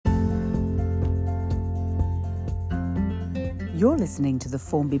You're listening to the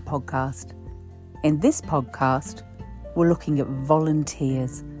Formby podcast. In this podcast, we're looking at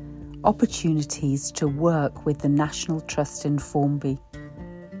volunteers, opportunities to work with the National Trust in Formby.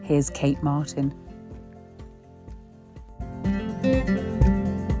 Here's Kate Martin.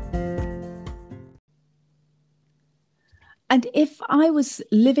 And if I was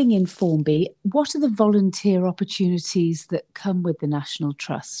living in Formby, what are the volunteer opportunities that come with the National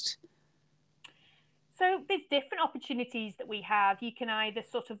Trust? So there's different opportunities that we have. You can either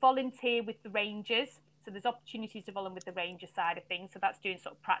sort of volunteer with the rangers. So there's opportunities to volunteer with the ranger side of things. So that's doing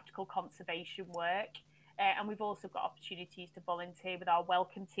sort of practical conservation work. And we've also got opportunities to volunteer with our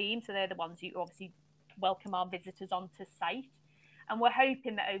welcome team. So they're the ones who obviously welcome our visitors onto site. And we're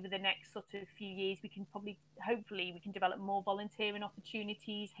hoping that over the next sort of few years, hopefully we can develop more volunteering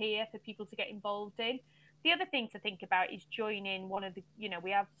opportunities here for people to get involved in. The other thing to think about is joining one of the,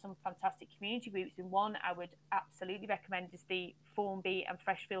 we have some fantastic community groups, and one I would absolutely recommend is the Formby and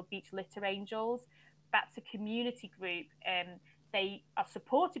Freshfield Beach Litter Angels. That's a community group. They are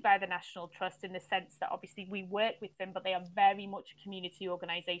supported by the National Trust in the sense that obviously we work with them, but they are very much a community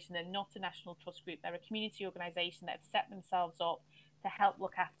organisation. They're not a National Trust group. They're a community organisation that have set themselves up to help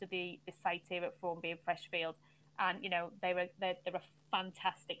look after the site here at Formby and Freshfield. And, they're a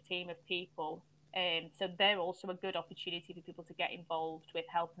fantastic team of people. So they're also a good opportunity for people to get involved with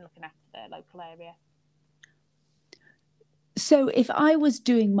helping looking after their local area. So if I was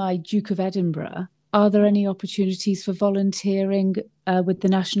doing my Duke of Edinburgh, are there any opportunities for volunteering with the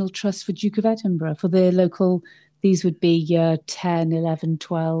National Trust for Duke of Edinburgh for the local, these would be 10, 11,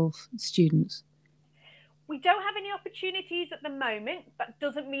 12 students? We don't have any opportunities at the moment, but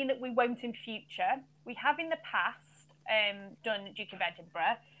doesn't mean that we won't in future. We have in the past done Duke of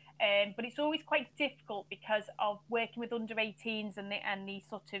Edinburgh. But it's always quite difficult because of working with under 18s and the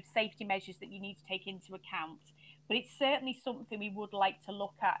sort of safety measures that you need to take into account. But it's certainly something we would like to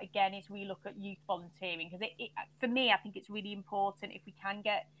look at again as we look at youth volunteering, because for me, I think it's really important if we can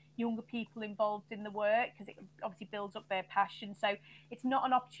get younger people involved in the work, because it obviously builds up their passion. So it's not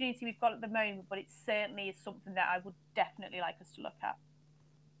an opportunity we've got at the moment, but it certainly is something that I would definitely like us to look at.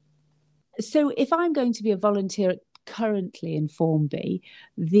 So if I'm going to be a volunteer currently in Formby,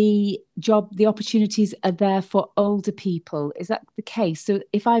 the opportunities are there for older people. Is that the case? So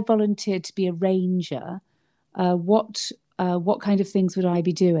if I volunteered to be a ranger, what kind of things would I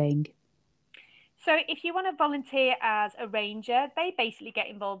be doing? So if you want to volunteer as a ranger, they basically get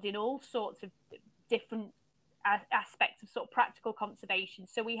involved in all sorts of different aspects of sort of practical conservation.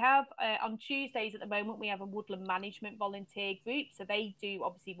 So we have on Tuesdays at the moment, we have a woodland management volunteer group. So they do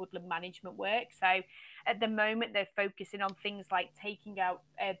obviously woodland management work. So at the moment, they're focusing on things like taking out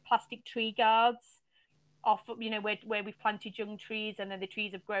plastic tree guards off, where we've planted young trees and then the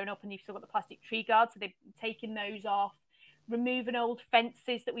trees have grown up and you've still got the plastic tree guards. So they're taking those off, removing old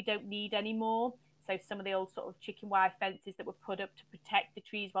fences that we don't need anymore. So some of the old sort of chicken wire fences that were put up to protect the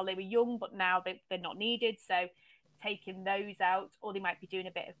trees while they were young, but now they're not needed. So taking those out, or they might be doing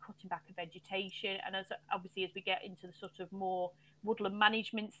a bit of cutting back of vegetation. And as we get into the sort of more woodland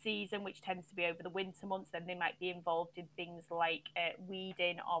management season, which tends to be over the winter months, then they might be involved in things like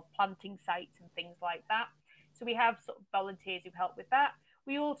weeding of planting sites and things like that. So we have sort of volunteers who help with that.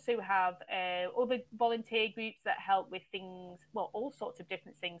 We also have other volunteer groups that help with things, all sorts of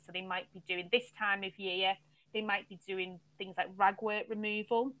different things. So they might be doing this time of year, they might be doing things like ragwort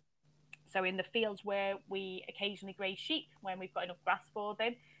removal. So in the fields where we occasionally graze sheep, when we've got enough grass for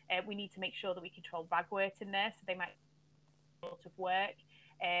them, we need to make sure that we control ragwort in there. So they might do a lot of work.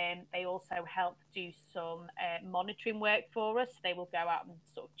 They also help do some monitoring work for us. They will go out and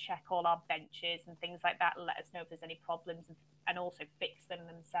sort of check all our benches and things like that and let us know if there's any problems and also fix them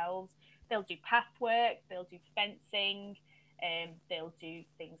themselves. They'll do path work, they'll do fencing, they'll do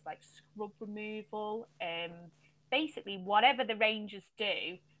things like scrub removal. Basically, whatever the rangers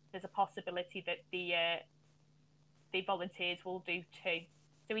do, there's a possibility that the volunteers will do too.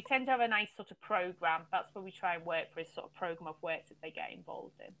 So we tend to have a nice sort of programme. That's where we try and work for a sort of programme of work that they get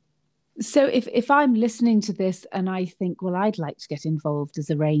involved in. So if I'm listening to this and I think, well, I'd like to get involved as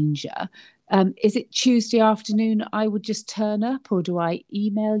a ranger, is it Tuesday afternoon I would just turn up, or do I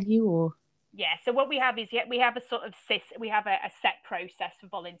email you? Or yeah, so what we have is we have a sort of a set process for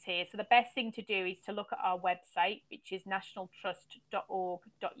volunteers. So the best thing to do is to look at our website, which is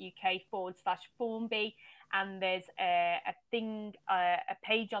nationaltrust.org.uk/Formby. And there's a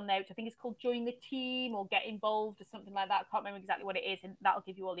page on there, which I think is called Join the Team or Get Involved or something like that. I can't remember exactly what it is, and that'll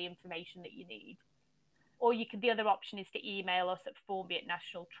give you all the information that you need. Or the other option is to email us at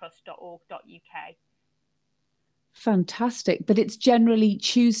formby@nationaltrust.org.uk. Fantastic. But it's generally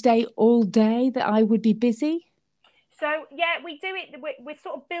Tuesday all day that I would be busy? So yeah, we do it. We're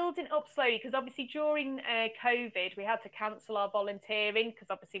sort of building up slowly because obviously during COVID we had to cancel our volunteering because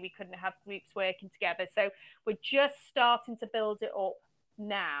obviously we couldn't have groups working together. So we're just starting to build it up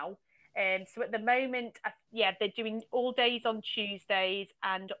now. So at the moment, yeah, they're doing all days on Tuesdays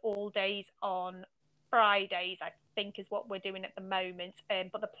and all days on Fridays, I think is what we're doing at the moment.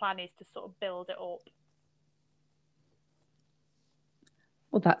 But the plan is to sort of build it up.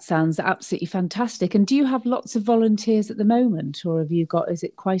 Well, that sounds absolutely fantastic. And do you have lots of volunteers at the moment, or have you got, is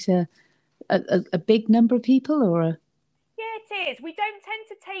it quite a big number of people or a... Yeah, it is. We don't tend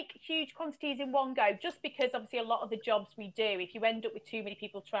to take huge quantities in one go, just because obviously a lot of the jobs we do, if you end up with too many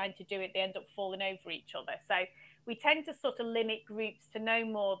people trying to do it, they end up falling over each other. So we tend to sort of limit groups to no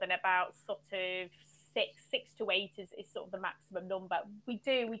more than about sort of six to eight is sort of the maximum number. We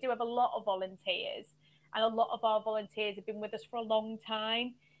do have a lot of volunteers, and a lot of our volunteers have been with us for a long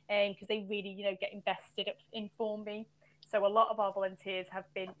time, because they really, get invested in Formby. So a lot of our volunteers have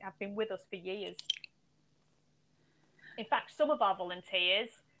been with us for years. In fact, some of our volunteers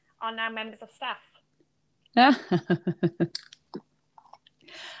are now members of staff.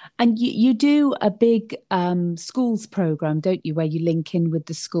 And you do a big schools program, don't you, where you link in with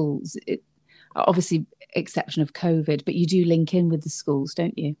the schools? Obviously, exception of COVID, but you do link in with the schools,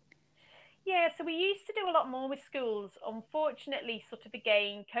 don't you? Yeah, so we used to do a lot more with schools. Unfortunately, sort of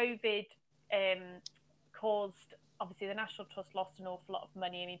again, COVID caused, obviously the National Trust lost an awful lot of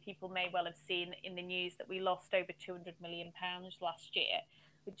money. I mean, people may well have seen in the news that we lost over £200 million last year,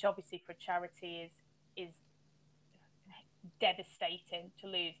 which obviously for a charity is devastating to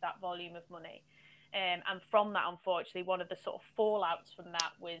lose that volume of money. And from that, unfortunately, one of the sort of fallouts from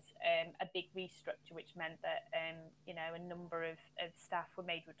that was a big restructure, which meant that a number of staff were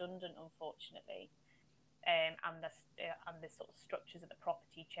made redundant, unfortunately, and the sort of structures of the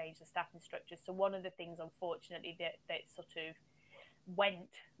property changed, the staffing structures. So one of the things, unfortunately, that sort of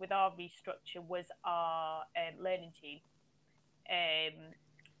went with our restructure was our learning team.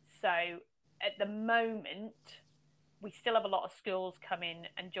 So at the moment, we still have a lot of schools come in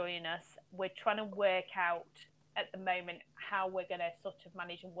and join us. We're trying to work out at the moment how we're going to sort of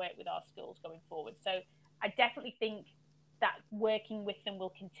manage and work with our schools going forward. So I definitely think that working with them will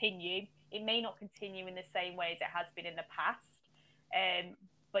continue. It may not continue in the same way as it has been in the past.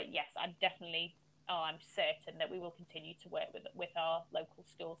 But yes, I'm certain that we will continue to work with our local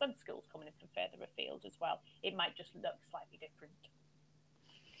schools and schools coming in from further afield as well. It might just look slightly different.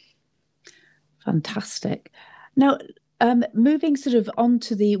 Fantastic. Now, moving sort of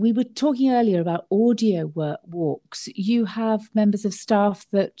onto we were talking earlier about audio walks. You have members of staff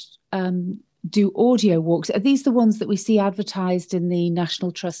that do audio walks. Are these the ones that we see advertised in the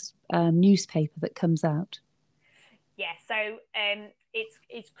National Trust newspaper that comes out? Yeah, so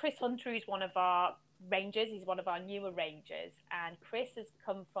it's Chris Hunter, who's one of our rangers. He's one of our newer rangers, and Chris has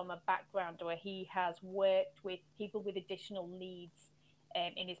come from a background where he has worked with people with additional needs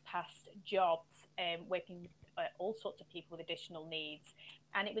in his past jobs, working with all sorts of people with additional needs.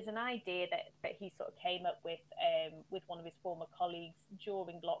 And it was an idea that he sort of came up with one of his former colleagues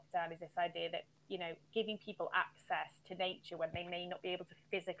during lockdown, is this idea that, giving people access to nature when they may not be able to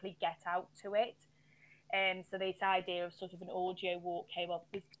physically get out to it. So this idea of sort of an audio walk came up.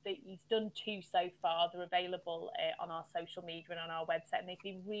 He's done 2 so far. They're available on our social media and on our website, and they've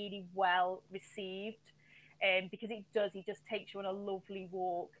been really well received, because he just takes you on a lovely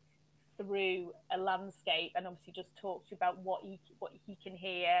walk through a landscape, and obviously just talks to you about what he can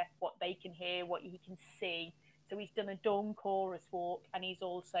hear, what they can hear, what he can see. So he's done a dawn chorus walk, and he's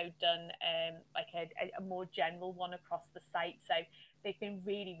also done like a more general one across the site. So they've been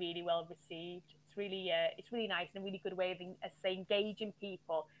really, really well received. It's really nice and a really good way of engaging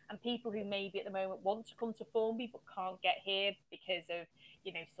people, and people who maybe at the moment want to come to Formby but can't get here because of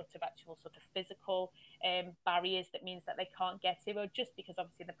actual physical barriers. That means that they can't get here, or just because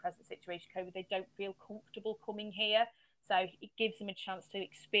obviously in the present situation, COVID, they don't feel comfortable coming here. So it gives them a chance to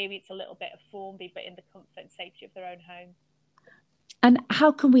experience a little bit of Formby, but in the comfort and safety of their own home. And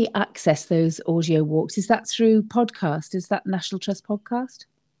how can we access those audio walks? Is that through podcast? Is that National Trust podcast?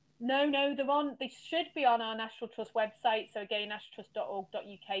 No, they should be on our National Trust website. So again,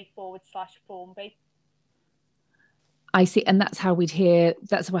 nationaltrust.org.uk/Formby. I see. And that's how we'd be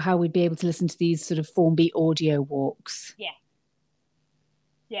able to listen to these sort of Formby audio walks. Yeah.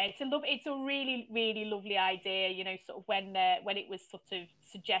 Yeah, it's a really, really lovely idea, sort of when it was sort of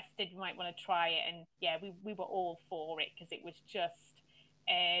suggested we might want to try it, and yeah, we were all for it, because it was just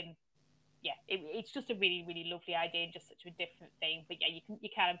it's just a really, really lovely idea, and just such a different thing. But yeah, you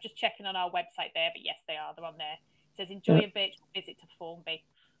can. I'm just checking on our website there, but yes, they're on there. It says enjoy a virtual visit to Formby.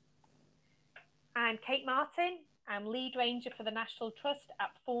 I'm Kate Martin, I'm lead ranger for the National Trust at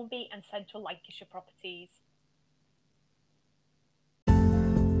Formby and Central Lancashire Properties.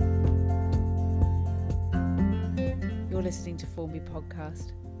 You're listening to Formby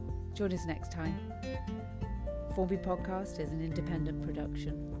Podcast. Join us next time. Formby Podcast is an independent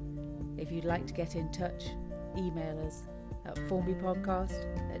production. If you'd like to get in touch, email us at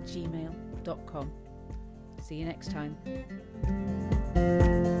formbypodcast@gmail.com. See you next time.